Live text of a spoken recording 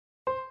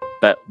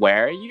But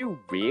where are you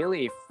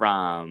really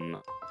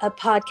from? A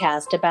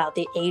podcast about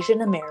the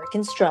Asian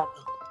American struggle.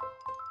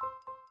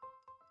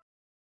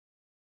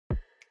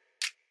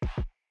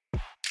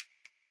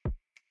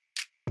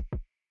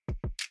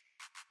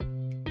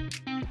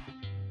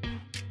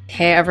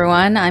 Hey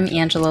everyone, I'm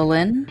Angela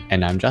Lynn.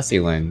 And I'm Jesse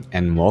Lynn,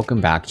 and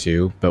welcome back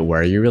to But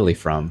Where Are You Really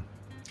From?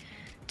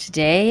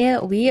 Today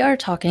we are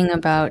talking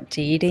about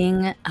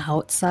dating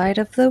outside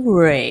of the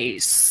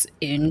race,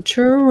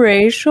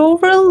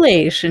 interracial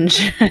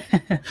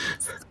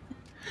relationships.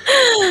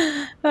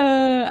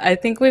 I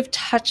think we've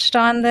touched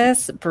on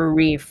this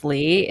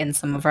briefly in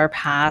some of our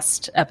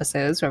past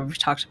episodes where we've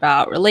talked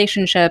about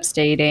relationships,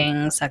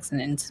 dating, sex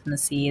and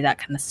intimacy, that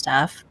kind of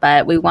stuff.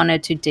 But we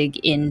wanted to dig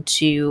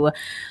into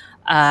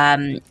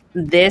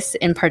this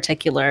in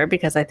particular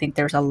because I think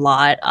there's a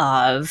lot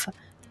of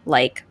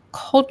like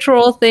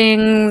cultural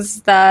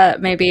things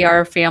that maybe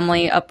our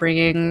family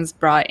upbringings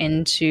brought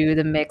into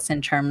the mix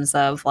in terms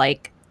of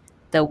like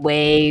the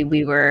way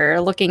we were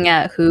looking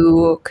at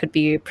who could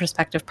be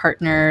prospective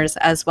partners,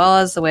 as well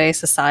as the way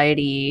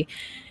society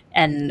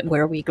and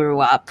where we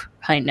grew up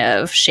kind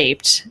of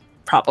shaped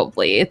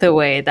probably the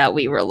way that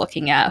we were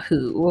looking at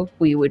who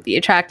we would be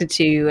attracted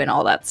to and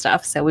all that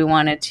stuff. So we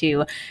wanted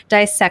to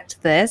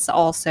dissect this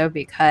also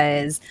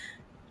because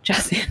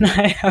Jesse and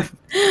I have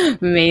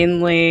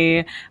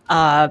mainly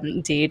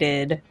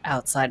dated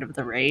outside of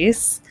the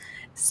race.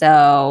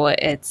 So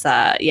it's,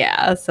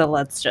 so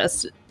let's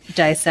just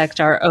dissect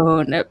our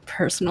own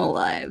personal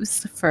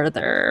lives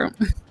further.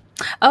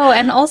 Oh,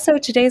 and also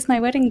today's my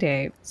wedding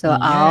day. So Yay.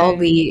 I'll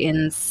be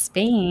in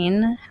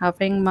Spain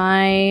having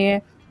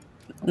my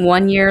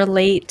 1 year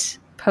late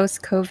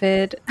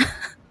post-COVID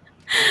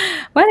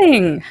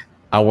wedding.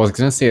 I was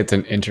going to say it's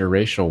an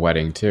interracial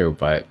wedding too,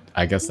 but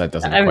I guess that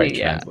doesn't quite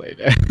translate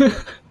it.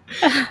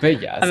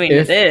 But yes,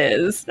 it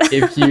is.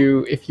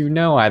 if you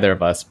know either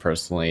of us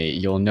personally,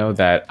 you'll know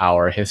that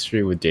our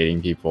history with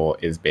dating people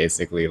is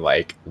basically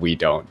like we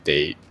don't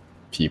date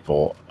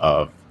people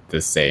of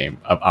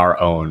our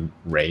own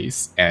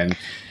race. And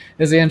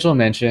as Angela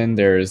mentioned,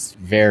 there's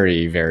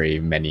very,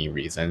 very many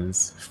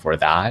reasons for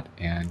that,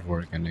 and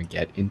we're going to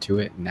get into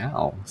it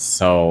now.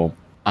 So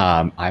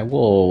I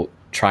will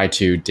try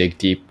to dig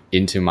deep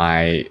into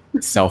my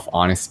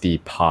self-honesty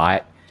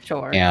pot.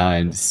 Sure.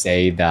 And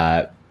say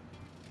that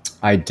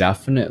I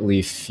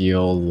definitely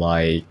feel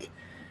like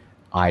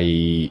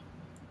I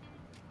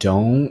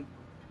don't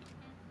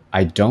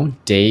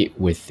date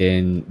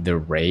within the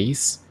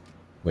race,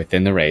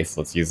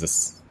 let's use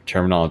this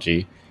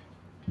terminology,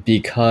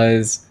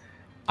 because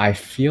I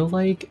feel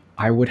like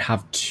I would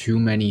have too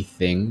many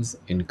things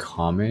in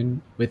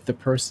common with the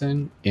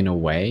person in a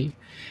way.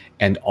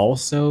 And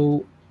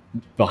also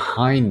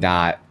behind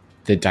that,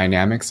 the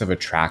dynamics of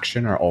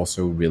attraction are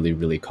also really,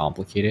 really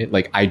complicated.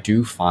 Like I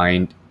do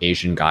find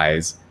Asian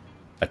guys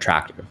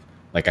attractive,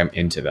 like I'm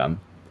into them,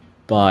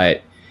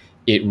 but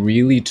it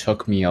really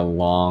took me a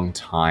long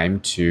time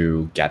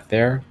to get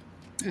there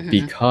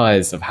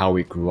because of how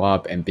we grew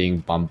up and being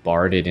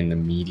bombarded in the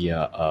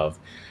media of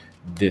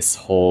this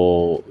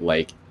whole,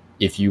 like,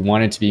 if you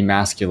wanted to be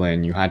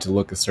masculine, you had to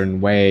look a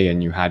certain way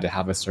and you had to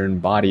have a certain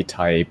body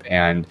type.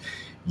 And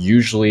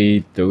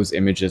usually those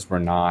images were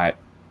not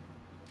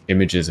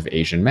images of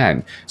Asian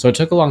men. So it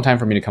took a long time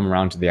for me to come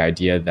around to the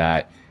idea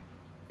that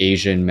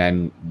Asian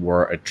men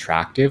were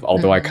attractive,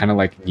 although I kind of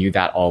like knew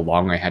that all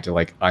along. I had to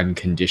like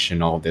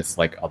uncondition all this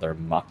like other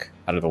muck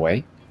out of the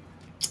way.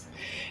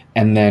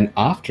 And then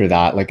after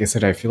that, like I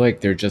said, I feel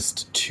like they're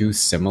just too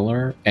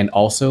similar. And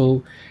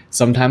also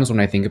sometimes when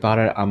I think about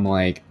it, I'm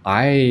like,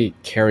 I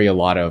carry a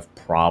lot of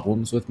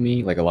problems with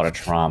me, like a lot of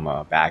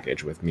trauma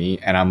baggage with me.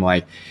 And I'm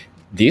like,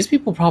 these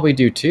people probably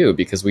do too,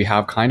 because we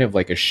have kind of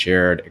like a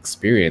shared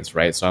experience,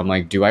 right? So I'm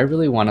like, do I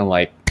really want to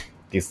like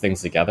these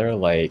things together?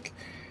 Like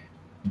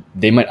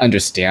they might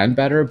understand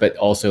better, but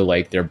also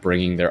like they're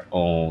bringing their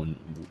own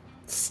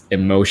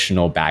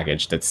emotional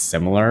baggage that's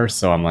similar.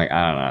 So I'm like,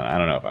 I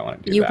don't know if I want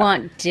to do that. You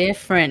want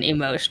different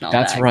emotional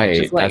That's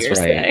baggage. Right. That's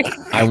right.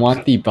 I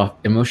want the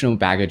emotional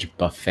baggage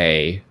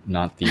buffet,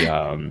 not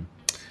the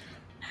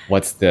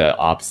what's the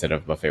opposite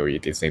of buffet where you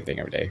eat the same thing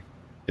every day?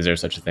 Is there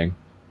such a thing?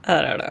 I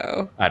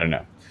don't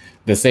know.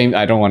 The same.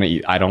 I don't want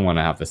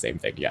to have the same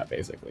thing. Yeah,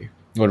 basically.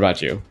 What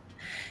about you?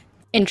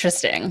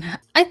 Interesting.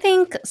 I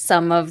think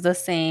some of the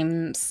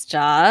same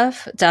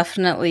stuff.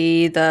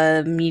 Definitely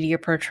the media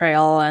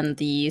portrayal and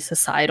the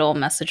societal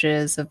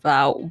messages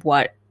about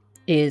what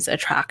is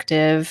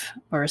attractive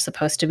or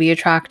supposed to be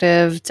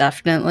attractive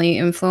definitely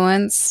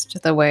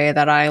influenced the way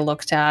that I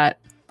looked at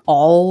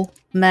all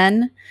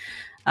men,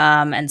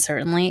 and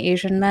certainly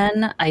Asian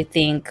men. I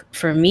think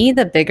for me,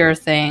 the bigger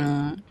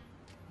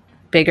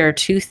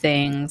two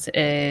things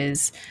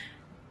is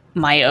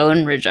my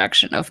own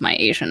rejection of my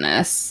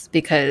Asianness,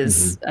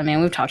 because I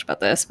mean, we've talked about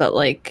this, but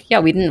like, yeah,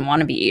 we didn't want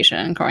to be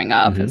Asian growing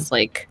up. It's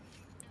like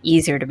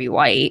easier to be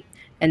white.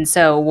 And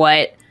so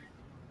what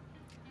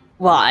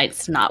well,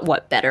 it's not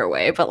what better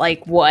way, but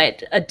like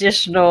what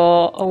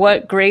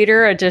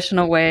greater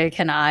additional way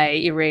can I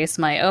erase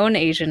my own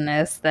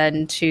Asianness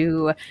than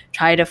to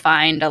try to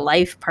find a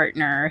life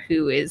partner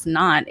who is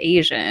not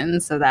Asian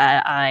so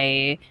that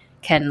I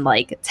can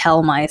like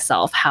tell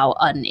myself how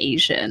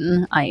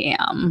un-Asian I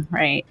am,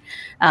 right?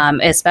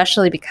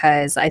 Especially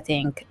because I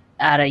think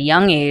at a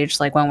young age,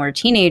 like when we're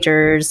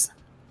teenagers,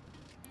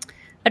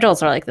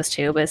 adults are like this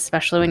too, but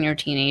especially when you're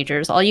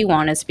teenagers, all you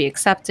want is to be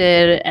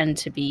accepted and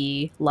to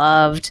be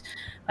loved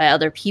by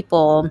other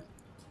people.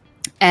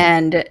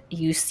 And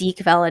you seek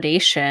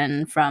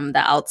validation from the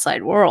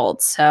outside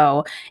world.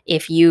 So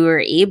if you are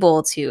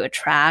able to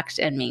attract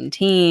and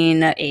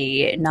maintain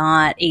a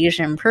not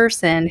Asian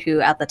person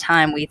who at the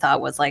time we thought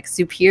was like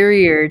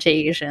superior to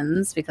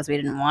Asians because we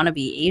didn't want to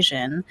be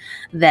Asian,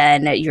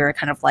 then you're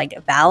kind of like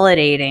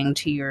validating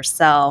to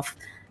yourself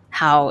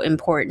how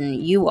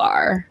important you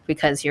are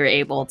because you're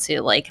able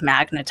to like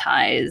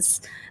magnetize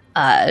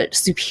a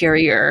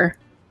superior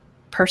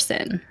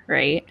person,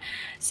 right?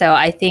 So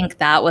I think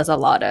that was a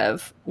lot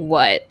of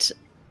what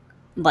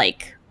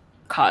like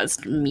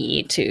caused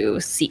me to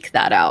seek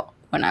that out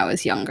when I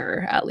was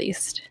younger, at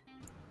least.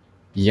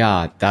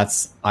 Yeah,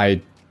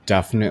 I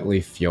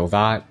definitely feel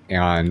that.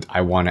 And I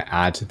want to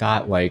add to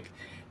that, like,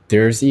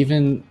 there's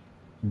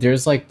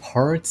like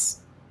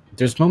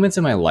there's moments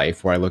in my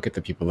life where I look at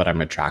the people that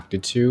I'm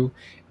attracted to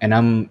and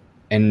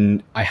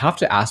I have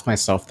to ask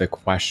myself the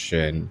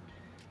question,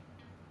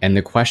 and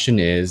the question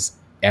is,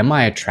 am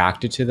I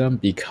attracted to them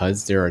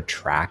because they're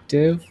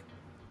attractive?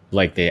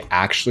 Like they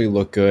actually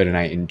look good and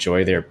I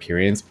enjoy their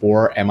appearance,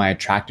 or am I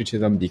attracted to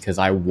them because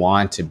I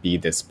want to be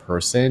this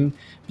person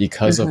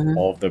because of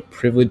all the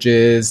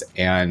privileges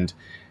and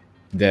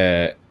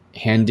the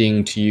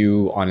handing to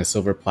you on a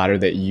silver platter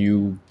that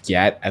you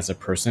get as a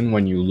person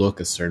when you look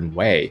a certain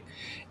way?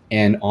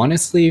 And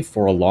honestly,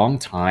 for a long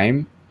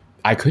time,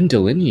 I couldn't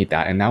delineate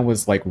that, and that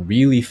was like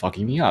really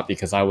fucking me up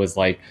because I was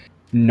like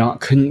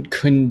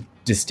couldn't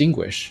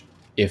distinguish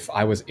if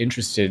I was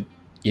interested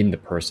in the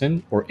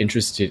person or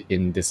interested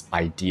in this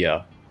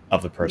idea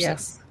of the person.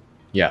 Yes.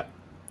 Yeah.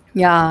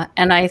 Yeah.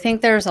 And I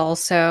think there's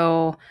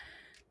also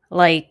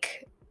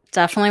like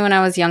definitely when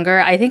I was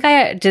younger, I think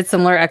I did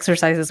similar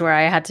exercises where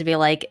I had to be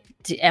like,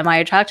 am I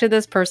attracted to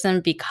this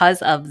person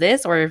because of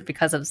this or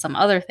because of some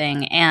other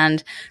thing?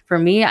 And for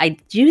me, I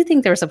do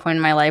think there was a point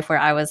in my life where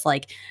I was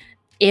like,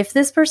 if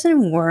this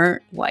person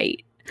weren't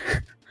white,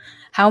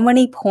 how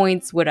many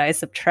points would I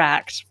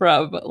subtract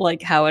from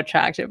like how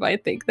attractive I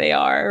think they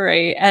are,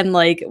 right? And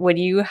like when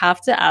you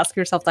have to ask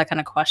yourself that kind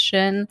of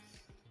question,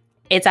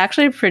 it's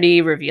actually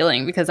pretty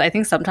revealing because I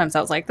think sometimes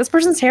I was like, this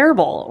person's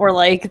terrible, or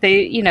like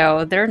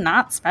they're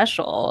not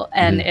special.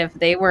 And if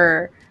they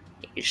were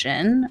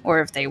Asian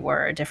or if they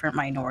were a different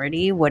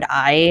minority, would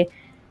I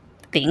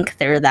think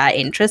they're that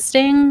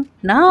interesting?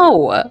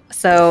 No.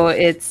 So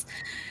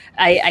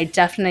I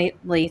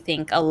definitely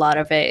think a lot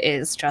of it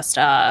is just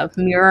a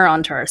mirror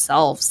onto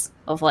ourselves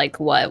of like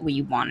what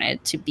we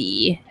wanted to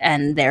be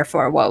and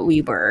therefore what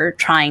we were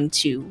trying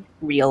to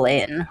reel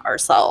in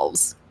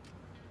ourselves.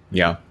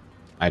 Yeah,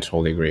 I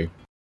totally agree.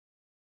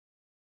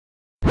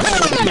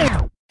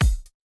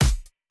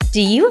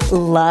 Do you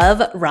love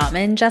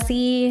ramen,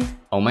 Jesse?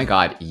 Oh my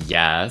God,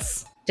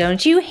 yes.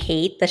 Don't you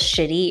hate the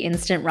shitty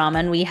instant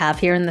ramen we have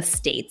here in the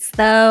States,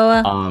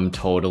 though?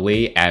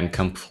 Totally and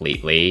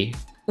completely.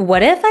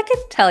 What if I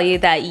could tell you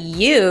that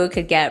you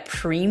could get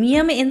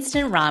premium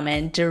instant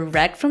ramen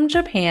direct from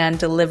Japan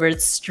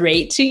delivered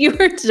straight to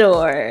your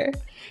door?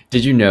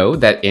 Did you know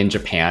that in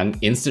Japan,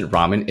 instant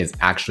ramen is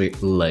actually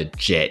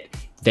legit?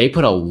 They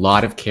put a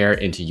lot of care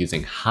into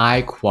using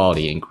high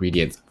quality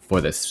ingredients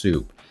for the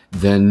soup,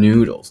 the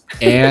noodles,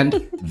 and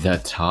the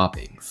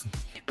toppings.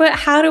 But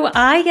how do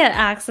I get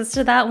access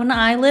to that when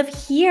I live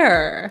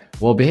here?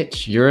 Well,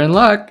 bitch, you're in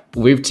luck.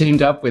 We've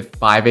teamed up with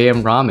 5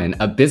 AM Ramen,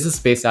 a business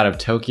based out of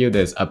Tokyo that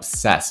is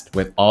obsessed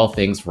with all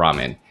things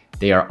ramen.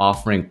 They are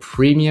offering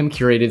premium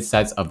curated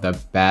sets of the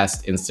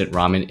best instant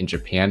ramen in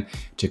Japan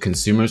to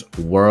consumers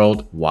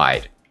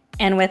worldwide.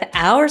 And with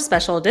our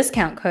special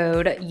discount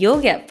code,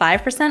 you'll get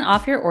 5%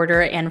 off your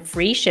order and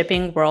free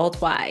shipping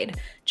worldwide.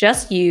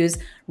 Just use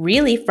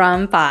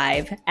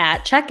ReallyFrom5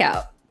 at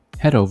checkout.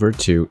 Head over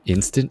to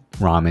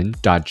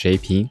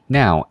instantramen.jp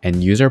now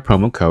and use our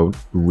promo code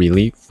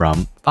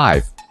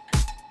ReallyFrom5.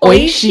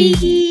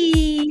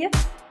 Oishi!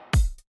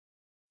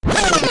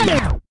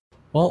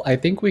 Well, I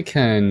think we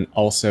can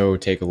also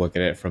take a look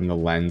at it from the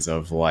lens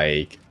of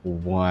like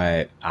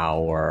what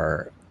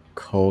our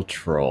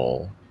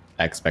cultural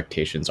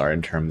expectations are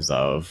in terms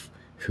of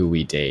who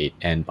we date,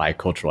 and by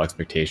cultural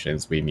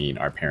expectations we mean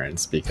our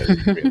parents, because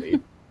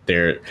really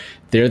they're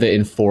the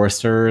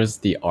enforcers,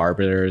 the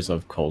arbiters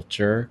of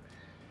culture.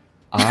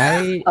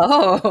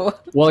 Oh,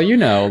 well, you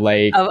know,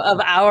 like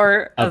of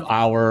our of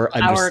our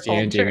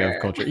understanding culture.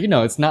 of culture. You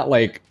know, it's not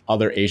like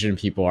other Asian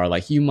people are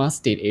like, you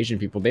must date Asian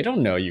people. They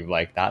don't know you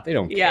like that. They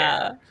don't Yeah.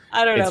 care.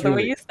 I don't know. It's The way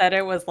really you said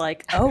it was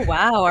like, oh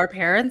wow, our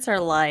parents are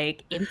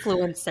like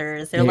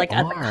influencers. They're they like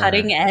at the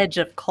cutting are. edge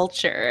of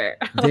culture.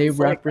 I They was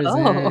like,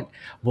 represent, oh,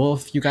 well,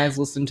 if you guys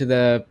listen to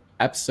the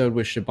episode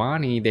with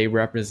Shibani, they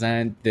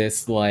represent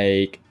this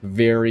like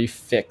very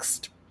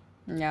fixed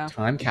yeah.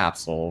 time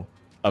capsule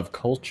of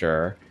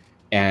culture,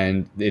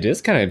 and it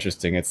is kind of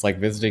interesting. It's like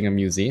visiting a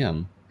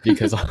museum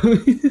because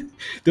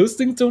those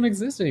things don't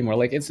exist anymore.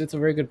 Like it's a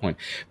very good point.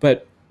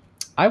 But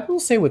I will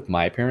say with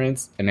my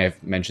parents, and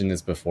I've mentioned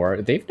this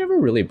before, they've never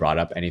really brought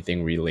up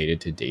anything related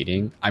to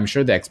dating. I'm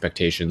sure the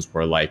expectations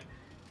were like,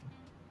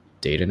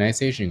 date a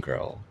nice Asian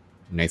girl.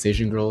 Nice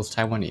Asian girl is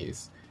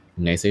Taiwanese.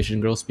 Nice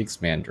Asian girl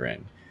speaks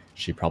Mandarin.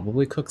 She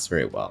probably cooks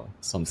very well.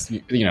 Some,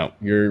 you know,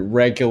 your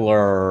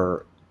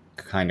regular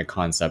kind of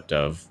concept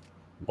of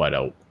what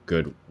a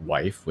good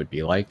wife would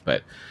be like.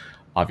 But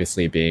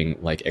obviously, being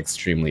like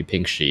extremely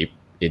pink sheep,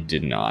 it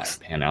did not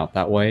pan out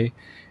that way.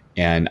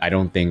 And I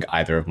don't think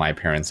either of my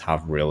parents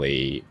have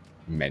really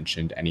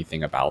mentioned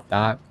anything about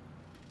that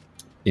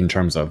in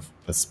terms of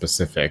a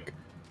specific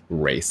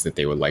race that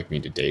they would like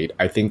me to date.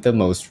 I think the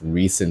most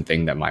recent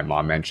thing that my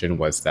mom mentioned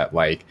was that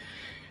like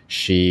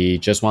she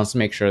just wants to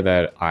make sure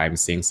that I'm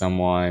seeing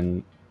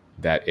someone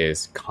that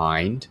is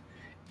kind.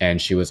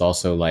 And she was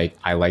also like,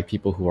 I like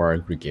people who are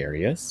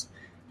gregarious,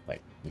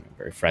 like, you know,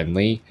 very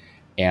friendly.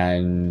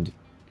 And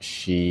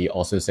she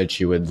also said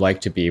she would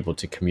like to be able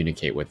to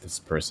communicate with this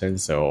person.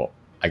 So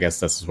I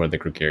guess this is where the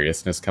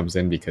gregariousness comes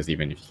in, because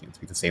even if you can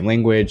speak the same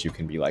language, you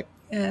can be like,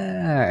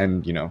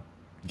 and, you know,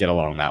 get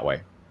along that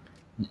way.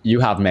 You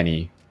have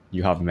many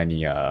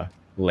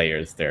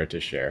layers there to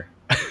share.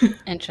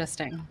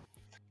 Interesting.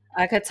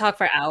 I could talk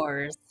for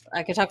hours.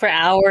 I could talk for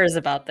hours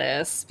about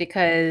this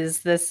because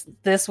this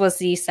was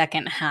the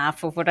second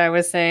half of what I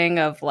was saying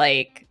of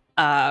like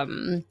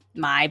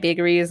my big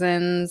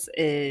reasons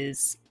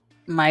is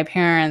my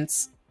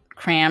parents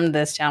crammed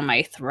this down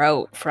my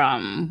throat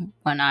from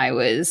when I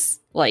was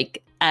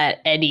like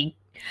at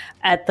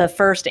the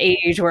first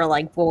age where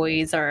like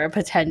boys are a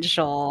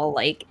potential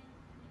like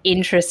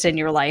interest in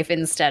your life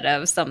instead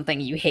of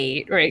something you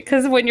hate, right?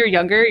 Because when you're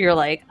younger, you're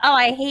like, oh,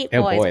 I hate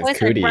Oh, boys. boys, Boys are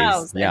cooties.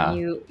 gross. Yeah.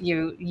 And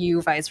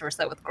you vice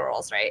versa with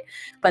girls, right?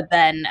 But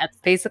then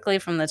basically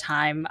from the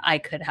time I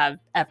could have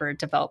ever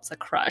developed a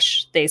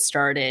crush, they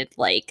started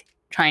like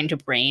trying to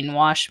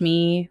brainwash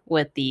me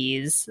with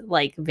these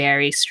like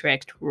very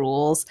strict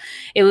rules.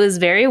 It was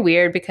very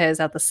weird because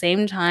at the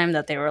same time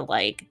that they were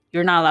like,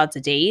 you're not allowed to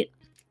date,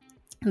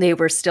 they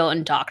were still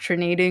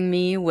indoctrinating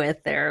me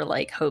with their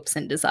like hopes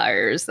and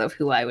desires of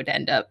who I would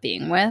end up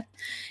being with.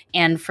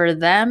 And for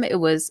them, it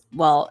was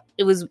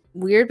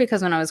weird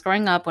because when I was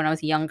growing up, when I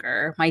was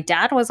younger, my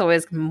dad was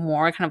always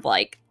more kind of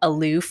like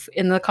aloof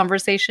in the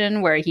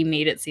conversation, where he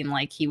made it seem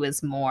like he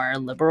was more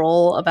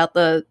liberal about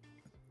the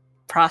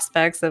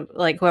prospects of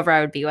like whoever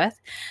I would be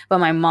with. But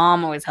my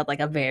mom always had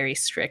like a very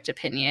strict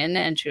opinion,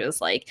 and she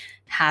was like,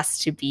 has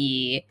to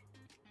be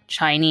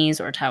Chinese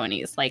or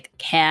Taiwanese, like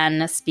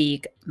can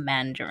speak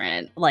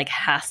Mandarin, like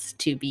has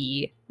to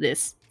be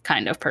this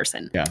kind of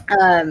person. Yeah.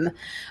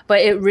 But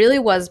it really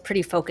was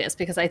pretty focused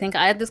because I think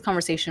I had this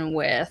conversation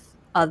with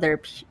other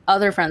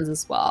friends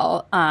as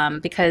well.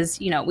 Because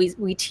you know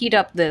we teed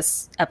up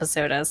this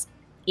episode as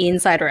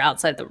inside or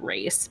outside the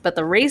race, but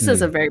the race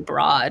is a very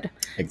broad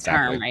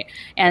term, right?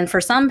 And for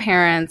some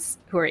parents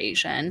who are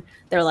Asian,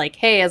 they're like,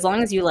 hey, as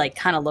long as you like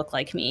kind of look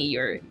like me,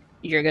 you're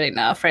good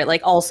enough, right?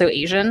 Like also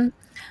Asian.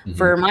 Mm-hmm.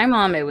 For my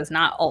mom, it was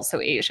not also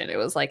Asian. It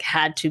was like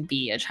had to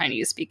be a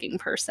Chinese speaking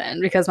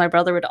person, because my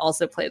brother would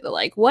also play the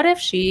like, what if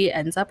she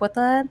ends up with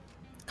a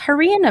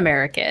Korean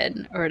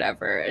American or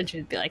whatever? And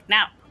she'd be like,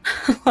 no.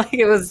 Like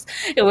it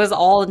was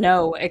all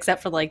no,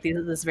 except for like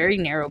this very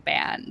narrow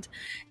band.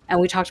 And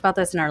we talked about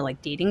this in our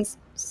like dating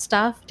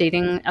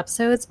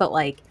episodes, but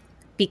like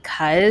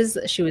because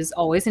she was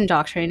always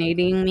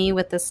indoctrinating me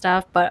with this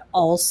stuff, but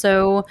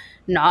also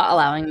not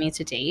allowing me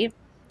to date,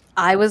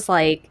 I was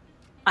like,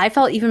 I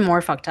felt even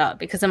more fucked up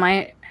because in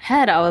my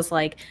head, I was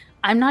like,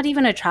 I'm not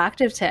even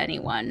attractive to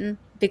anyone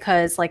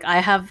because like I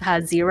have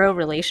had 0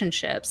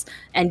 relationships,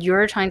 and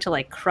you're trying to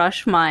like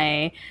crush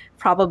my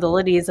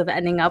probabilities of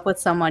ending up with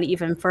someone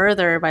even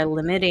further by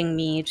limiting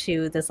me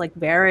to this like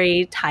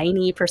very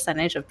tiny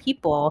percentage of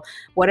people.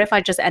 What if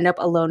I just end up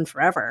alone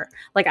forever?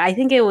 Like, I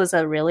think it was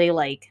a really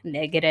like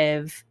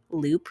negative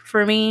loop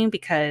for me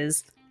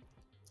because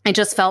it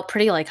just felt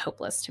pretty like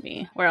hopeless to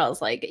me, where I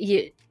was like,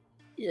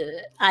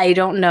 I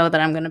don't know that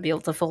I'm going to be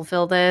able to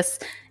fulfill this,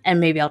 and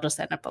maybe I'll just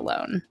end up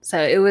alone.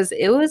 So it was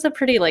a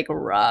pretty like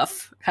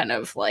rough kind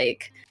of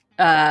like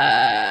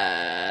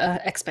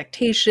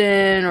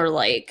expectation or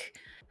like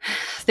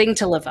thing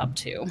to live up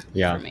to.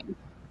 Yeah, for me.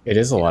 It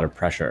is a lot of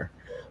pressure.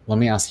 Let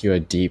me ask you a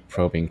deep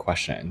probing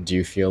question. Do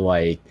you feel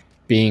like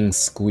being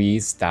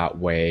squeezed that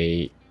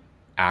way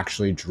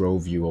actually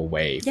drove you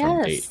away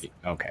from dating?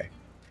 Okay.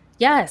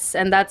 Yes,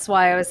 and that's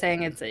why I was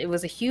saying it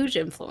was a huge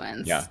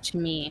influence Yeah. to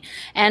me.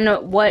 And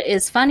what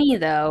is funny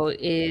though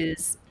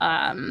is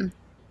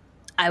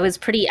I was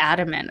pretty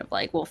adamant of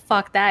like, well,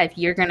 fuck that. If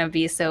you're gonna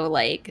be so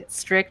like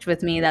strict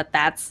with me that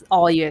that's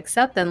all you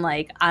accept, then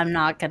like I'm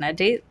not gonna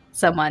date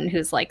someone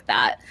who's like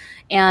that.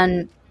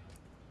 And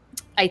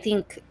I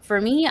think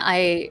for me,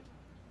 I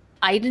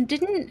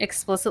didn't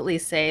explicitly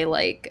say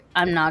like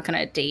I'm not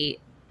gonna date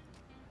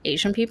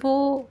Asian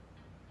people.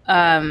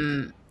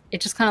 It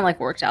just kind of like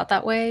worked out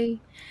that way.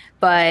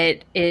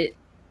 But it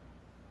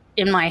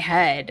in my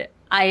head,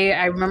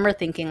 I remember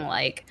thinking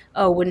like,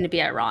 oh, wouldn't it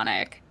be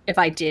ironic if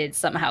I did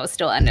somehow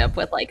still end up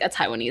with like a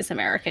Taiwanese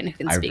American who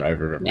can speak I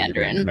remember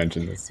Mandarin? you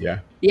mentioned this. Yeah.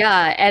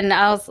 Yeah, and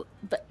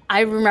I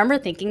remember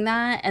thinking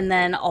that, and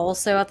then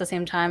also at the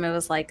same time, it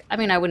was like, I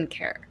mean, I wouldn't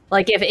care.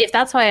 Like if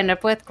that's what I end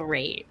up with,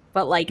 great.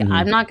 But like, Mhm.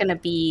 I'm not gonna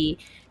be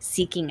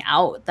seeking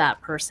out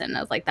that person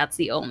as like that's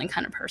the only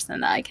kind of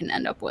person that I can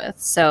end up with.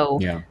 So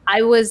Yeah.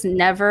 I was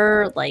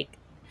never like,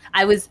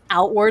 I was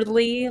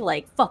outwardly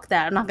like, fuck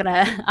that. I'm not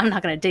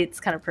gonna date this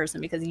kind of person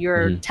because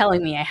you're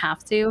telling me I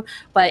have to.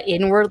 But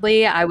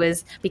inwardly, I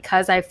was,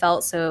 because I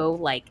felt so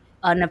like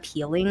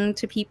unappealing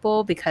to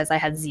people because I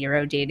had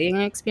zero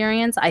dating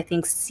experience. I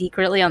think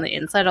secretly on the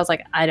inside, I was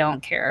like, I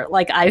don't care.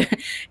 Like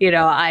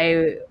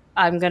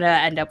I'm gonna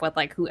end up with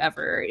like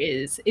whoever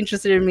is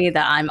interested in me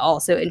that I'm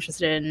also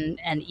interested in,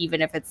 and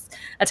even if it's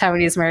a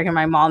Taiwanese American,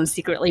 my mom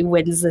secretly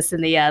wins this in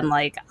the end.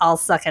 Like I'll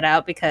suck it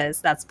out because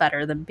that's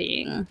better than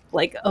being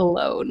like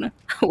alone,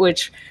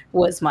 which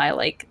was my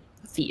like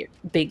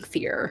big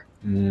fear.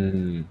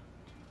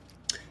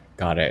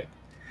 Got it.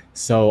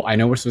 So I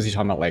know we're supposed to be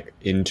talking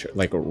about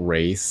like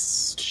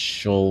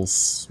racial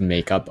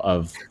makeup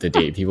of the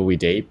people we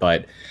date,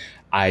 but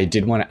I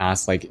did want to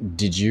ask, like,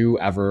 did you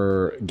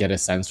ever get a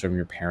sense from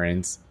your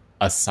parents,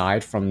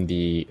 aside from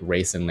the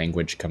race and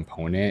language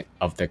component,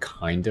 of the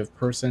kind of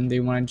person they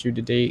wanted you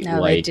to date?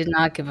 No, like, they did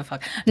not give a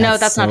fuck. No,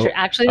 that's not so- true.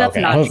 Actually, that's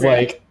okay, not I was true.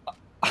 like,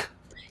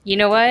 You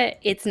know what?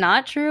 It's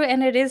not true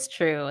and it is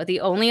true. The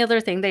only other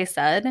thing they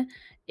said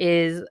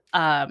is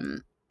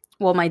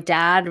well, my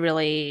dad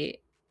really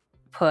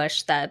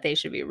pushed that they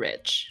should be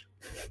rich.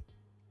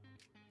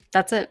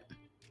 That's it.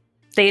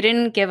 They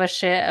didn't give a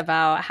shit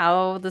about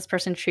how this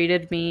person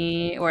treated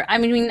me, or I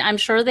mean, I'm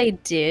sure they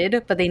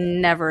did, but they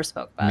never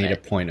spoke about made it.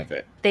 a point of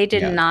it. They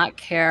did Yeah. not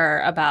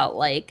care about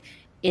like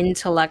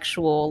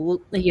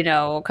intellectual,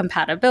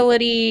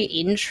 compatibility,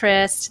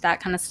 interest, that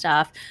kind of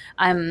stuff.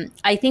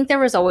 I think there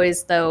was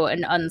always though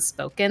an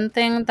unspoken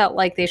thing that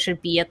like they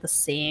should be at the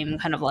same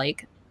kind of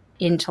like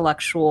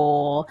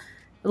intellectual,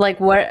 like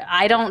what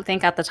I don't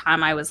think at the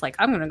time I was like,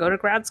 I'm gonna go to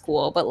grad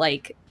school, but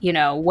like,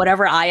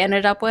 whatever I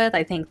ended up with,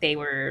 I think they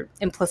were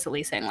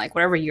implicitly saying like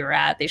whatever you're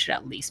at, they should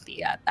at least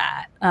be at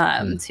that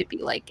to be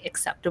like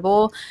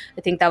acceptable.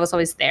 I think that was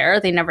always there.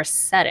 They never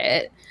said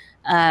it.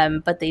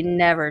 But they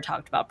never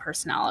talked about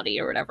personality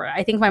or whatever.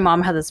 I think my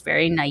mom had this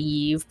very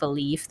naive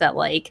belief that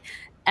like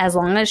as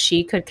long as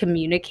she could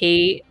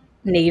communicate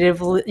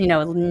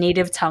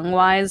native tongue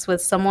wise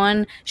with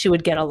someone, she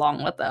would get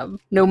along with them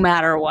no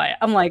matter what.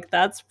 I'm like,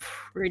 that's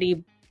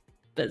pretty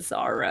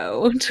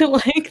bizarro to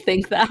like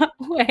think that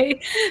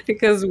way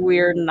because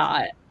we're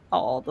not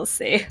all the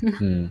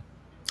same.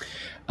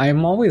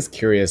 I'm always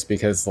curious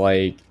because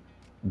like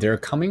they're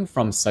coming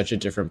from such a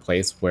different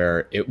place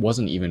where it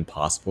wasn't even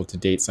possible to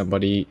date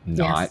somebody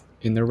not Yes.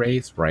 in the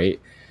race, right?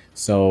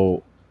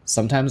 So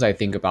sometimes I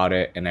think about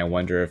it and I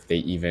wonder if they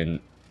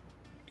even,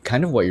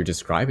 kind of what you're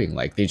describing,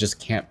 like they just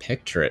can't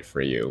picture it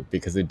for you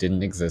because it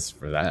didn't exist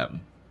for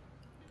them.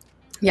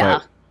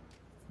 Yeah.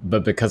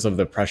 But because of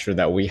the pressure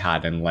that we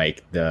had and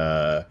like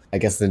the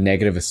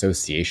negative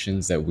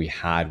associations that we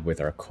had with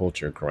our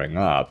culture growing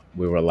up,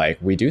 we were like,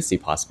 we do see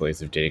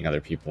possibilities of dating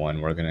other people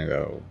and we're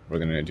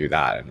gonna do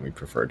that, and we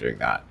prefer doing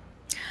that.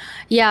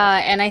 Yeah,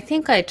 and I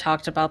think I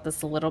talked about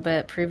this a little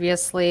bit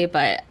previously,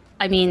 but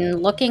I mean,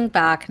 looking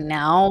back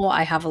now,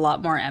 I have a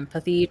lot more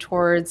empathy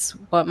towards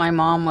what my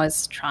mom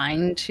was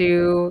trying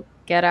to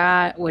get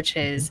at, which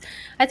is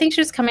I think she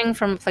was coming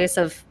from a place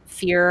of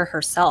fear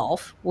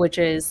herself, which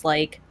is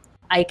like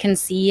I can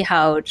see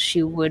how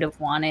she would have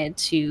wanted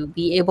to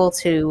be able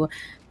to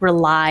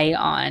rely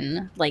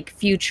on like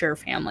future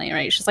family,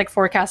 right? She's like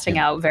forecasting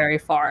out very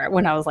far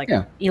when I was like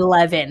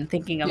 11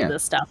 thinking of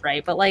this stuff,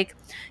 right? But like,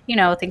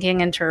 thinking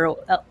into her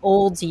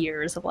old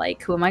years of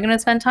like, who am I going to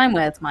spend time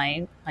with?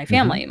 My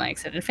family, my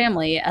extended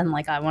family. And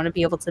like, I want to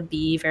be able to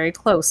be very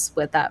close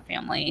with that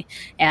family,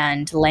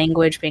 and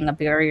language being a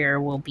barrier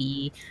will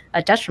be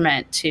a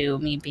detriment to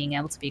me being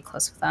able to be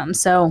close with them.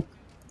 So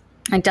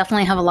I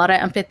definitely have a lot of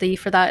empathy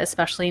for that,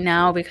 especially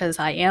now because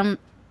I am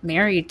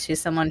married to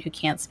someone who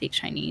can't speak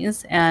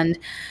Chinese, and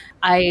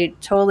I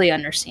totally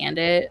understand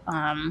it.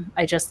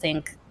 I just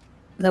think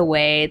the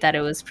way that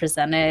it was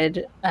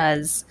presented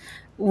as,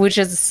 which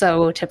is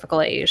so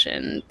typical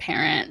Asian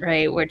parent,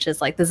 right? Which is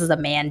like, this is a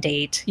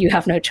mandate. You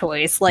have no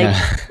choice. Like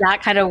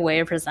that kind of way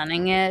of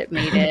presenting it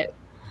made it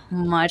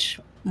much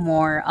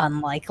more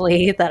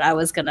unlikely that I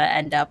was going to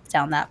end up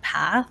down that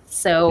path.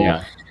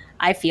 So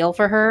I feel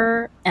for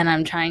her, and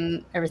I'm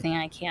trying everything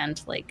I can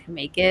to like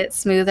make it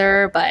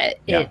smoother, but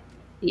it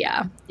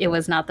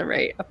was not the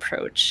right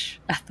approach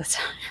at the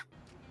time.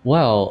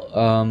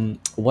 Well,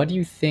 what do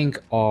you think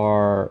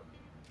are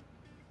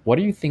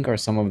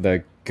some of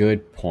the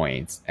good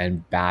points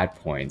and bad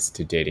points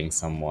to dating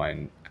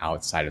someone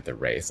outside of the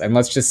race? And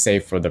let's just say,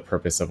 for the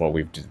purpose of what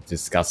we've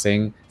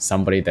discussing,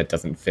 somebody that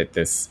doesn't fit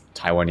this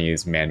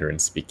Taiwanese Mandarin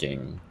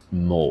speaking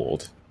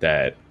mold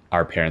that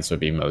our parents would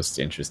be most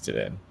interested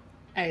in.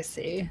 I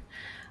see.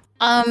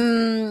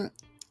 I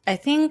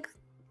think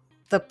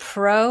the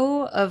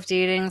pro of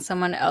dating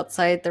someone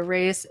outside the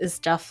race is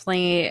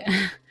definitely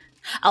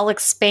I'll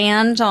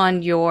expand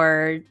on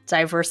your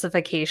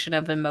diversification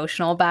of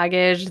emotional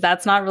baggage.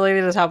 That's not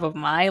really the top of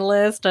my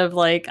list of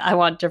like I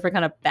want different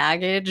kind of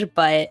baggage,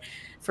 but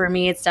for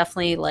me it's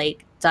definitely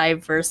like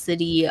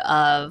diversity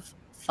of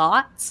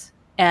thoughts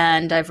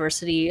and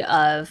diversity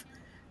of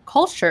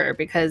culture,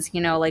 because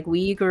like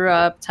we grew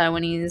up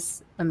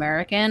Taiwanese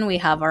American, we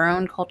have our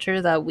own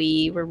culture that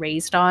we were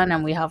raised on,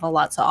 and we have a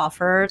lot to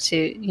offer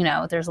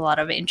to there's a lot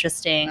of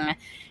interesting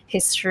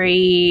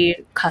history,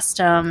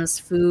 customs,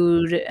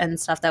 food, and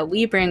stuff that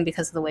we bring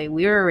because of the way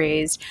we were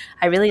raised.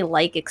 I really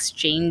like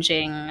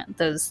exchanging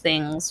those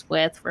things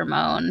with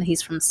Ramon.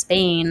 He's from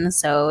Spain,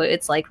 so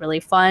it's like really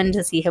fun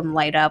to see him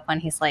light up when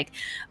he's like,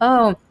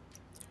 oh,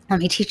 let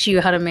me teach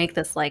you how to make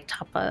this like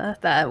tapa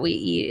that we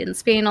eat in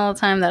Spain all the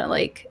time, that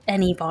like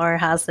any bar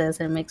has this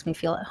and it makes me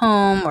feel at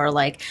home. Or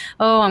like,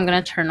 oh, I'm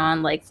going to turn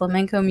on like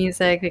flamenco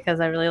music because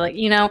I really like,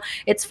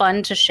 it's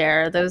fun to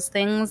share those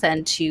things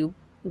and to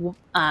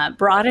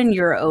broaden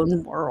your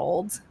own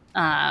world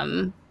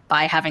by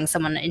having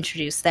someone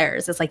introduce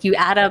theirs. It's like you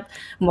add up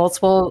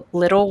multiple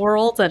little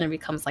worlds and it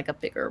becomes like a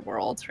bigger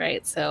world,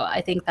 right? So I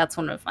think that's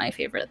one of my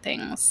favorite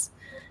things.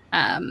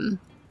 How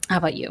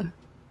about you?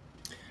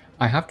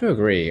 I have to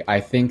agree. I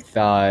think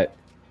that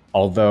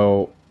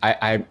although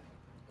I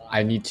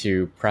need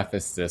to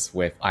preface this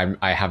with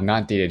I have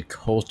not dated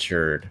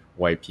cultured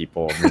white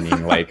people,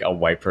 meaning like a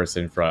white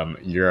person from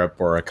Europe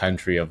or a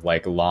country of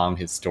like long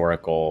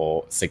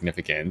historical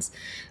significance.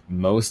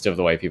 Most of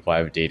the white people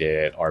I've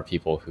dated are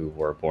people who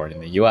were born in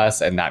the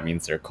US, and that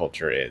means their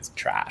culture is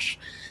trash.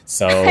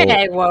 So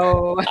hey,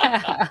 whoa.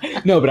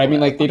 No, but I mean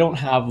like they don't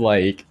have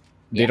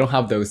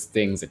those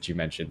things that you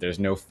mentioned. There's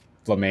no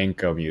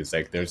flamenco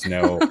music. There's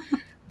none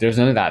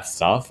of that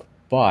stuff,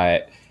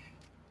 but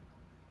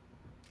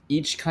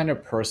each kind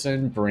of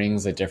person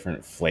brings a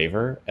different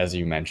flavor, as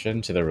you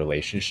mentioned, to the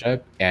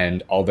relationship.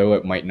 And although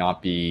it might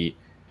not be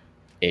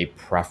a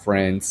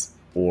preference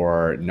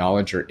or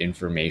knowledge or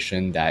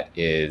information that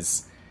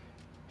is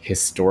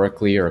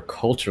historically or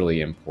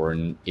culturally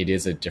important, it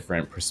is a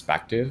different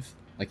perspective,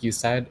 like you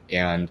said.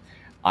 And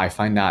I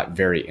find that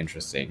very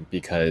interesting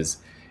because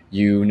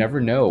you never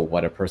know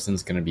what a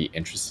person's going to be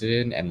interested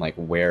in and like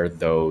where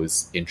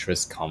those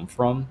interests come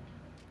from.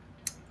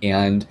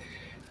 And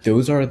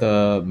those are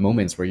the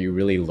moments where you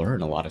really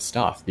learn a lot of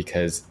stuff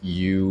because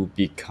you're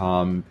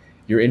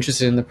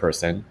interested in the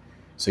person.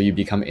 So you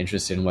become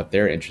interested in what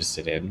they're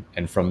interested in.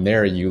 And from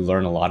there, you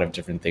learn a lot of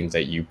different things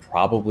that you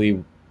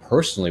probably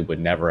personally would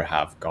never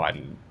have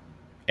gotten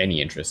any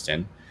interest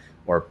in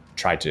or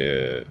try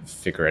to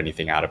figure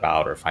anything out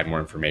about or find more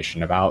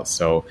information about.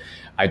 So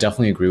I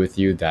definitely agree with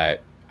you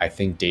that I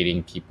think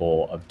dating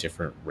people of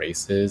different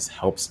races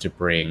helps to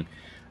bring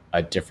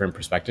a different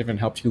perspective and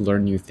helps you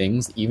learn new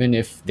things, even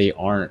if they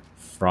aren't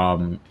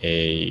from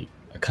a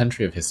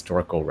country of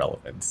historical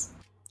relevance.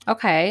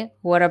 Okay.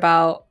 What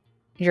about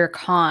your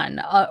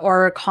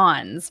or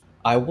cons?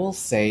 I will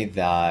say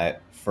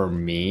that for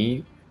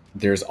me,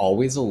 there's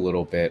always a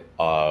little bit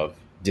of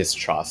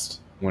distrust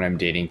when I'm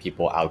dating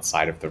people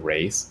outside of the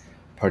race,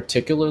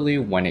 particularly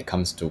when it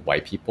comes to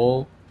white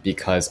people,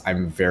 because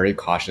I'm very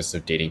cautious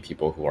of dating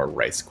people who are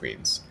rice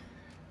queens.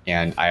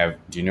 And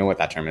do you know what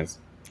that term is?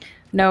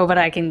 No, but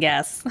I can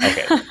guess.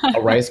 Okay.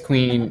 A rice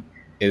queen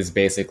is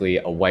basically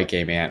a white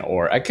gay man,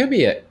 or it could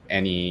be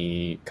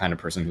any kind of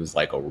person who's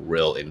like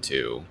real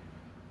into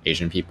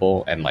Asian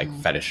people and like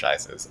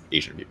fetishizes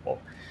Asian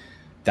people.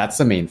 That's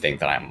the main thing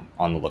that I'm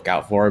on the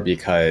lookout for,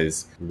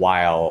 because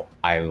while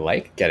I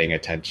like getting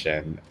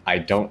attention, I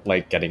don't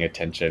like getting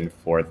attention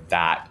for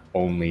that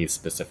only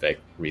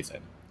specific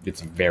reason. It's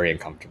very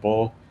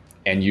uncomfortable.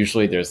 And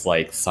usually there's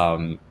like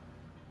some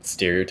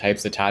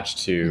stereotypes attached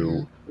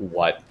to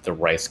what the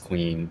rice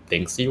queen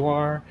thinks you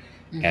are.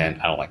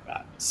 And I don't like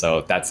that.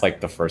 So that's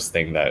like the first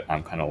thing that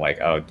I'm kind of like,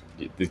 oh,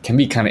 it can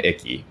be kind of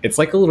icky. It's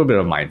like a little bit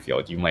of a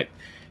minefield. You might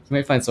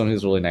find someone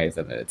who's really nice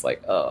and then it's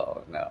like,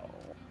 oh no.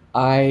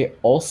 I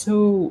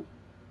also,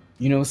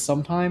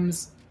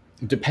 sometimes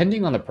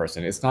depending on the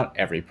person, it's not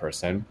every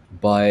person,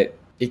 but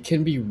it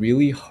can be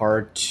really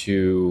hard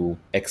to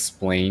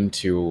explain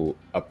to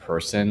a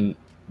person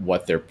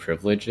what their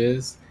privilege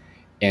is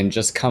and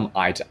just come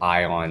eye to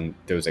eye on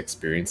those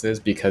experiences,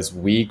 because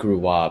we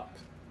grew up,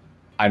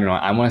 I don't know,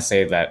 I want to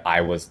say that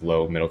I was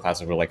low middle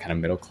class, or like kind of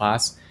middle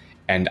class.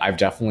 And I've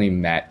definitely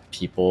met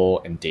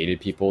people and dated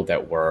people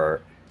that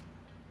were,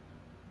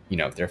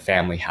 their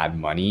family had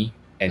money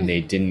and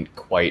they didn't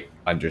quite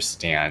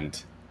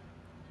understand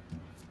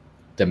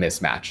the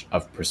mismatch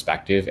of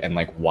perspective and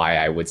like why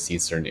I would see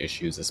certain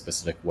issues a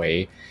specific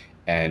way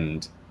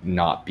and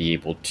not be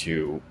able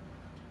to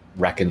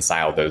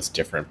reconcile those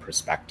different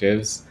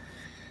perspectives.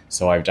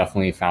 So I've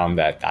definitely found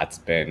that that's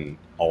been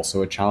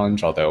also a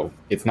challenge, although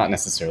it's not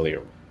necessarily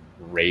a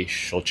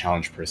racial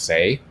challenge per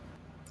se.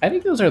 I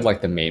think those are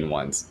like the main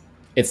ones.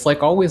 It's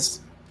like always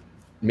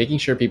making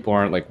sure people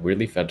aren't like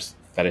weirdly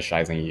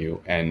fetishizing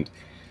you and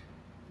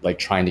like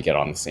trying to get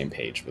on the same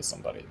page with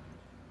somebody.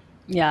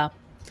 Yeah.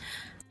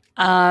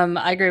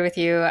 I agree with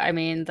you. I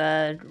mean,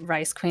 the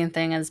Rice Queen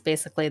thing is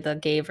basically the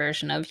gay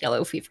version of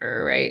yellow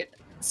fever, right?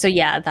 So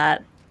yeah,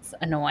 that's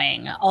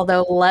annoying.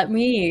 Although let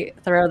me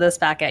throw this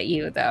back at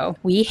you though.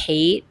 We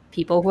hate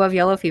people who have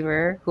yellow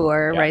fever, who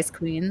are Rice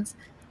Queens.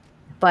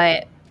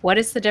 But what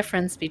is the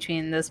difference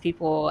between those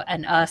people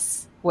and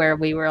us where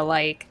we were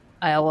like,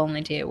 I'll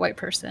only date a white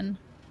person?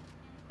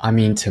 I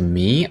mean, to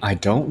me, I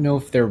don't know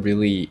if there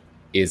really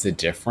is a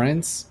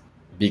difference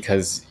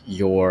because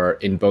you're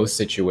in both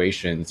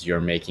situations,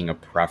 you're making a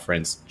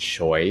preference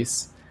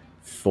choice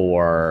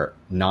for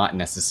not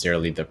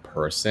necessarily the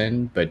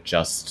person, but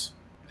just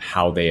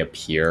how they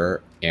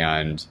appear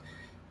and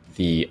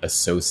the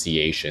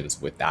associations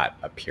with that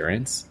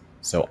appearance.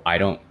 So I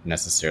don't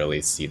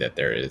necessarily see that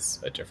there is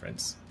a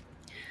difference.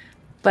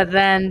 But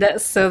then,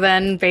 so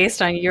then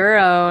based on your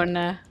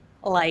own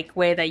like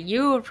way that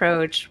you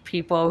approach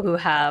people who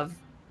have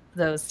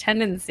those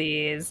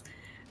tendencies,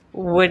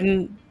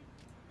 wouldn't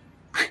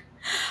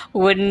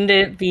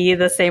it be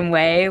the same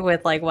way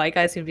with like white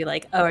guys who'd be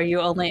like, oh, are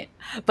you only,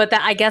 but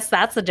that, I guess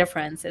that's the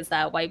difference, is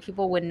that white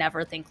people would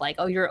never think like,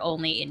 oh, you're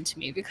only into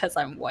me because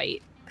I'm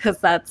white,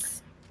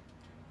 because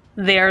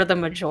they're the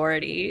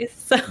majority.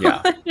 So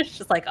Yeah. it's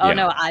just like, oh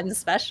no, I'm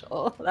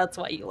special, that's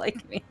why you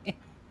like me.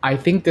 I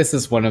think this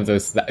is one of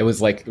those that it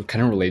was like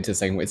kind of related to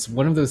saying it's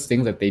one of those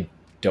things that they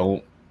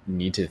don't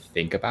need to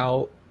think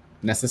about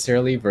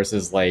necessarily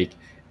versus like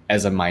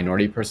as a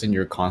minority person,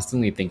 you're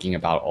constantly thinking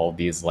about all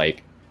these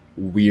like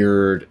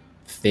weird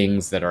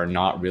things that are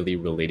not really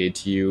related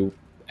to you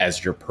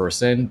as your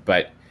person,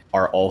 but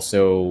are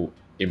also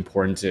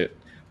important to,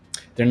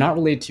 they're not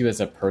related to you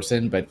as a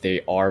person, but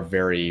they are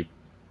very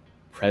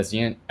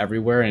present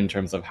everywhere in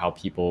terms of how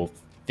people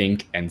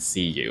think and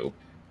see you.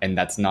 And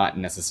that's not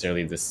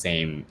necessarily the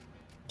same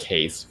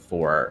case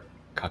for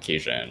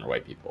Caucasian or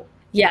white people.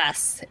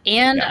 Yes.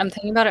 And I'm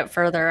thinking about it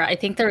further. I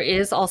think there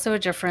is also a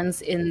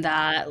difference in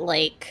that,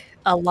 like,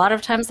 a lot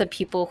of times the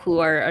people who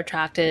are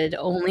attracted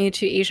only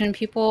to Asian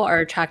people are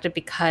attracted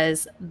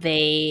because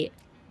they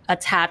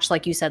attach,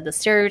 like you said, the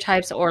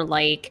stereotypes, or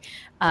like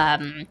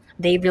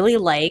they really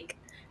like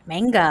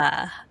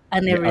manga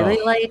and they really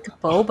like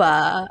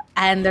boba,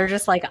 and they're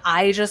just like,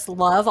 I just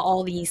love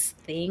all these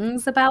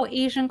things about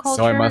Asian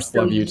culture. So I must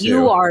love you too.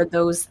 You are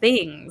those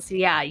things.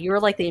 Yeah,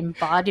 you're like the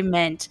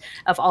embodiment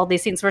of all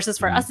these things. Versus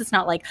for us, it's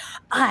not like,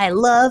 I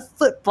love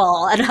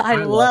football and I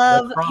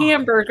love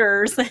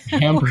hamburgers.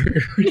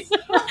 Hamburgers.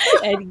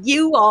 And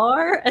you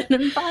are an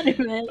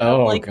embodiment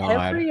of like God.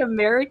 every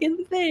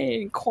American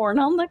thing. Corn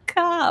on the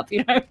cob.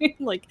 You know what I mean?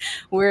 Like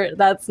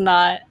that's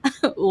not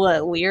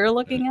what we're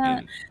looking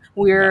at.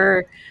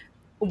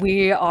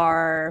 We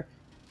are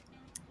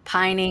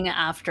pining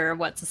after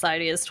what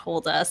society has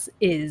told us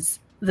is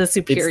the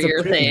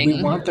superior thing.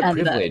 We want the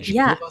privilege.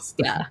 Give us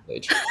the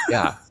privilege.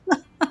 Yeah.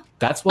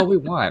 That's what we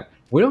want.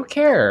 We don't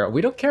care.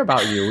 We don't care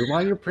about you. We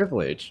want your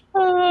privilege.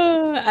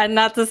 And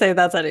not to say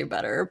that's any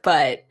better,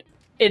 but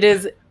it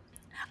is,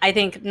 I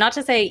think, not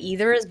to say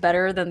either is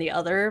better than the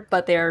other,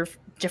 but they're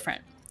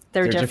different.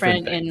 They're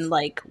different in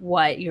like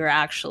what you're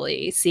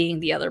actually seeing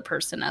the other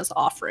person as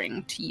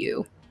offering to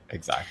you.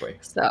 Exactly.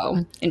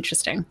 So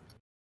interesting.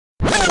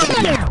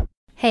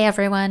 Hey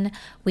everyone,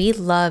 we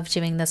love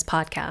doing this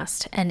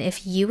podcast, and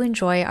if you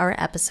enjoy our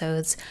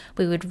episodes,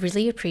 we would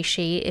really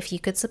appreciate if you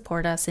could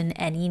support us in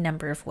any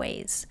number of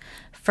ways.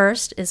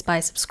 First is by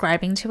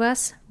subscribing to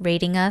us,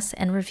 rating us,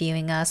 and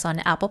reviewing us on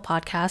Apple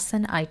Podcasts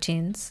and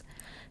iTunes.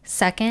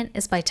 Second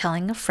is by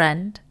telling a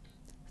friend.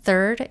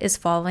 Third is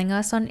following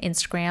us on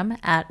Instagram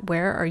at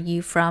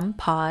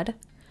whereareyoufrompod.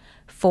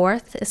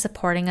 Fourth is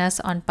supporting us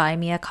on Buy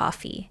Me a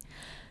Coffee.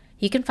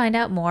 You can find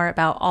out more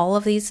about all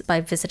of these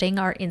by visiting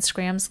our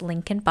Instagram's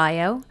link in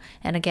bio.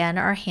 And again,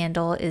 our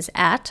handle is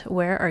at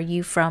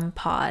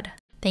whereareyoufrompod.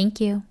 Thank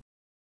you.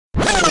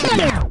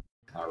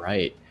 All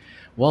right.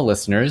 Well,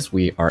 listeners,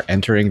 we are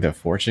entering the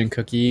fortune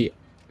cookie,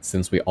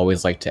 since we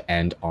always like to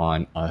end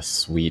on a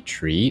sweet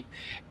treat.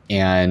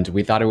 And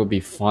we thought it would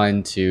be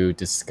fun to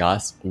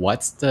discuss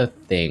what's the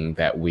thing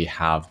that we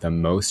have the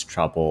most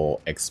trouble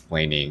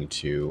explaining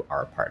to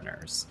our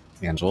partners.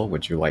 Angela,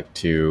 would you like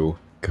to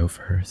go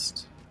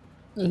first?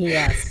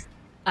 Yes,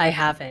 I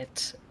have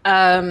it.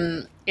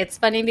 It's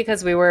funny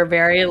because we were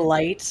very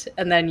light,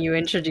 and then you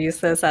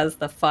introduced this as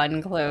the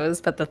fun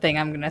close, but the thing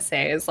I'm going to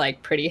say is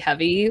like pretty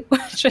heavy,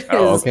 which is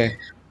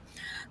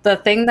the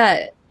thing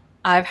that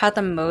I've had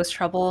the most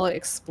trouble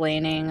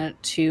explaining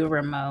to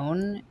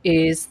Ramon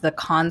is the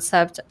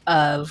concept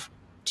of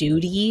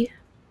duty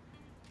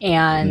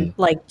and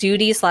like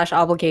duty slash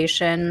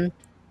obligation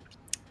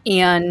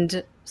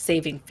and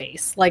saving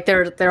face. Like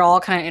they're all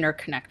kind of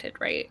interconnected,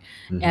 right?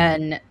 Mhm.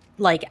 And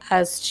like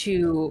as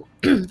to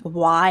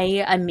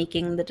why I'm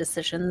making the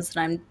decisions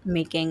that I'm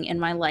making in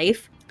my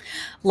life,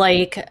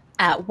 like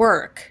at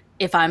work,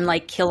 if I'm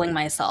like killing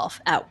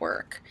myself at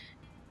work,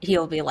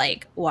 he'll be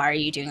like, why are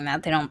you doing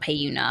that? They don't pay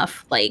you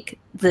enough. Like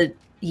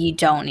you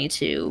don't need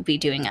to be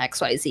doing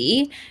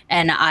XYZ.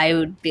 And I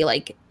would be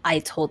like, I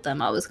told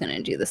them I was going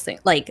to do this thing.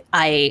 Like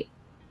I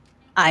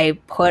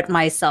put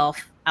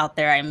myself out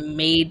there. I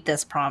made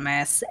this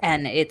promise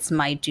and it's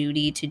my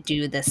duty to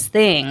do this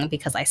thing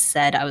because I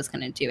said I was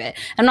going to do it.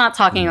 I'm not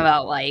talking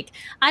about like,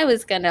 I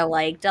was going to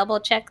like double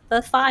check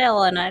the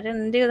file and I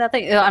didn't do that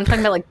thing. I'm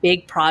talking about like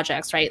big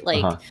projects, right?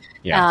 Like,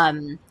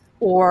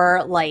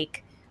 or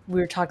like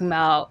we were talking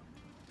about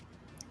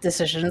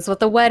decisions with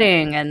the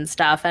wedding and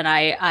stuff. And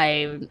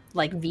I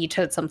like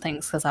vetoed some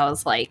things because I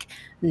was like,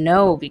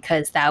 no,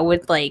 because that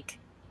would like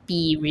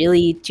be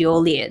really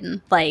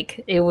Julian.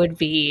 Like it would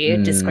be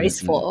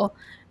disgraceful.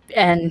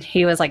 And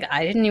he was like,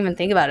 I didn't even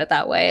think about it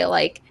that way.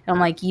 Like, I'm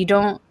like, you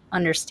don't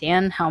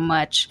understand how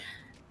much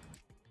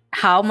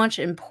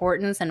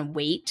importance and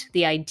weight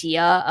the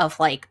idea of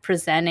like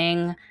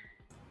presenting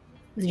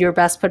your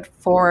best foot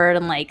forward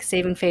and like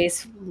saving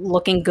face,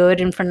 looking good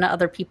in front of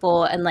other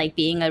people, and like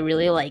being a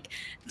really like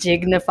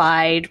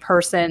dignified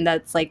person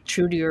that's like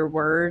true to your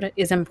word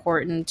is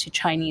important to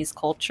Chinese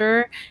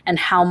culture, and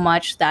how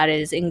much that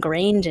is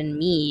ingrained in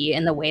me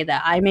in the way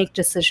that I make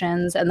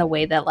decisions and the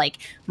way that like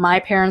my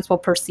parents will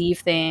perceive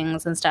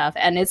things and stuff.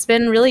 And it's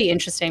been really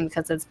interesting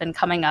because it's been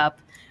coming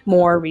up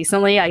more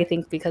recently, I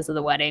think because of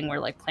the wedding. We're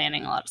like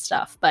planning a lot of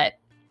stuff, but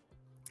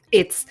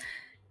it's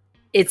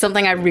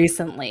something I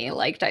recently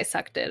like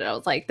dissected. I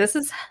was like, this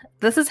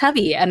is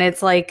heavy. And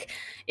it's like,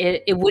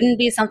 it wouldn't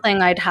be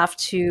something I'd have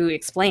to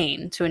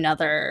explain to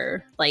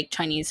another like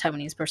Chinese,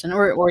 Taiwanese person,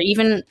 or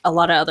even a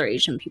lot of other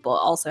Asian people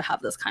also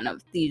have this kind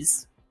of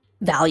these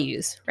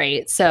values,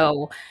 right?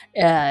 So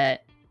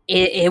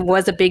it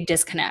was a big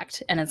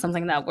disconnect, and it's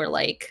something that we're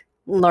like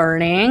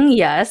learning,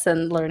 yes,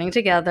 and learning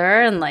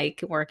together and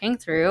like working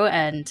through.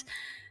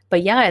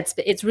 But yeah,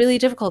 it's really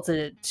difficult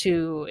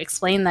to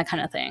explain that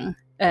kind of thing.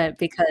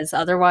 Because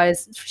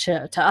otherwise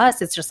to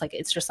us it's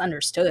just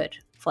understood.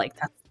 Like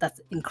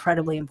that's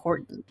incredibly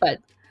important.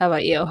 But how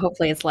about you?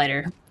 Hopefully it's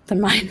lighter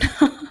than mine.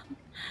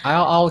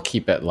 I'll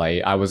keep it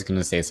light. I was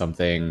gonna say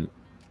something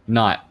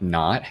not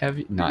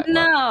heavy.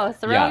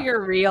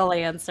 Your real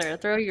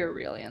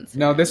answer.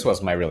 No, this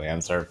was my real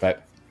answer,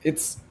 but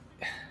it's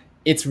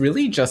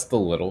really just the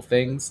little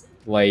things.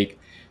 Like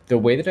the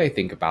way that I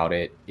think about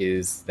it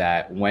is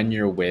that when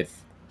you're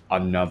with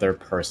another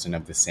person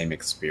of the same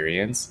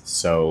experience,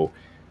 so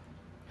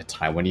a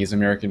Taiwanese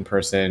American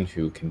person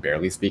who can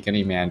barely speak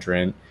any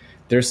Mandarin,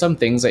 there's some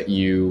things that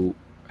you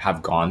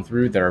have gone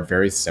through that are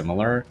very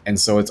similar. And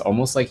so it's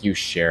almost like you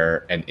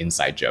share an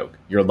inside joke.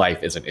 Your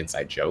life is an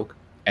inside joke.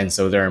 And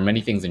so there are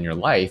many things in your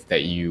life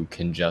that you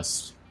can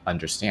just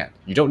understand.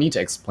 You don't need to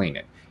explain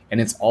it.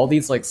 And it's all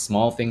these like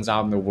small things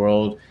out in the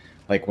world,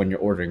 like when you're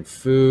ordering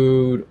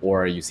food,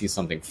 or you see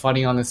something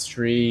funny on the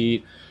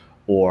street,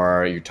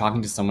 or you're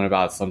talking to someone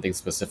about something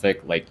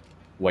specific, like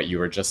what you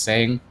were just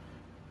saying.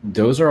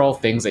 Those are all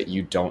things that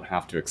you don't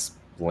have to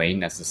explain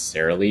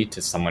necessarily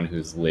to someone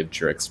who's lived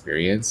your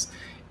experience.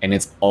 And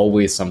it's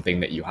always something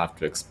that you have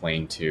to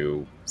explain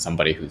to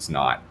somebody who's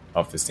not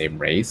of the same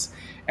race.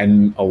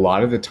 And a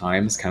lot of the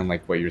times, kind of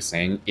like what you're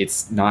saying,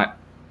 it's not,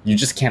 you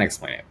just can't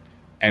explain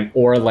it.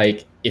 Or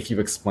like if you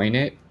explain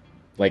it,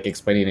 like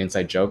explaining an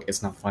inside joke,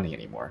 it's not funny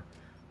anymore,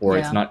 or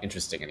it's not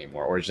interesting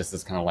anymore, or it's just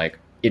this kind of like,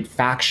 it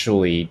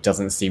factually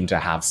doesn't seem to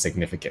have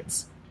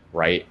significance,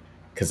 right?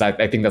 Because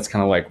I think that's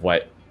kind of like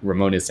what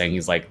Ramon is saying.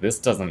 He's like, this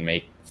doesn't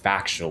make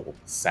factual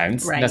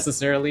sense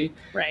necessarily.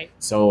 Right.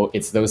 So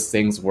it's those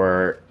things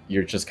where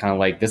you're just kind of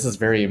like, this is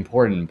very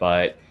important,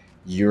 but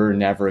you're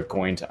never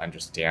going to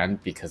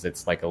understand because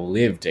it's like a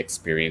lived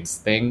experience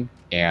thing.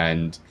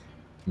 And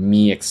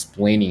me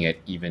explaining it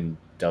even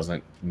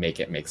doesn't make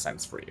it make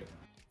sense for you.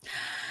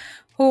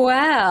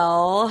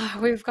 Well,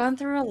 we've gone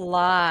through a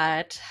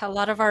lot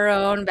of our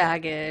own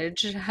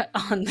baggage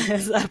on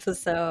this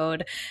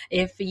episode.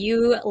 If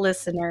you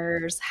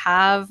listeners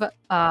have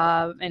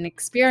an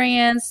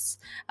experience,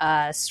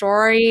 a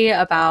story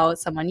about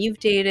someone you've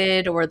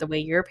dated, or the way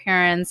your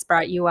parents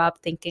brought you up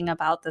thinking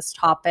about this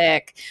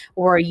topic,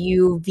 or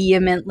you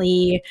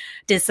vehemently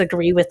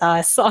disagree with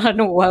us on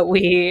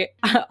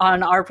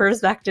on our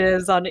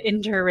perspectives on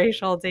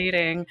interracial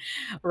dating,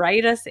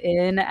 write us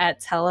in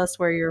at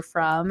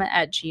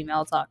telluswhereyou'refrom@gmail.com.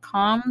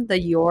 The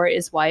your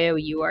is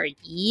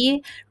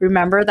YOURE.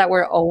 Remember that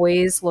we're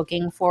always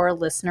looking for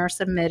listener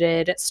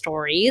submitted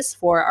stories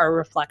for our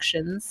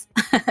reflections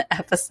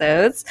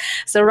episodes.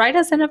 So write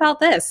us in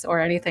about this or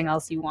anything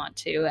else you want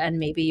to, and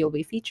maybe you'll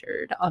be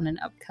featured on an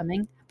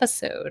upcoming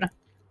episode.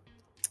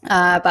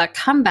 But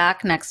come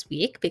back next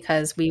week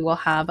because we will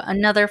have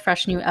another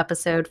fresh new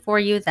episode for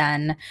you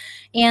then.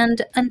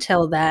 And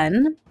until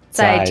then,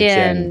 再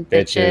见,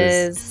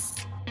 bitches.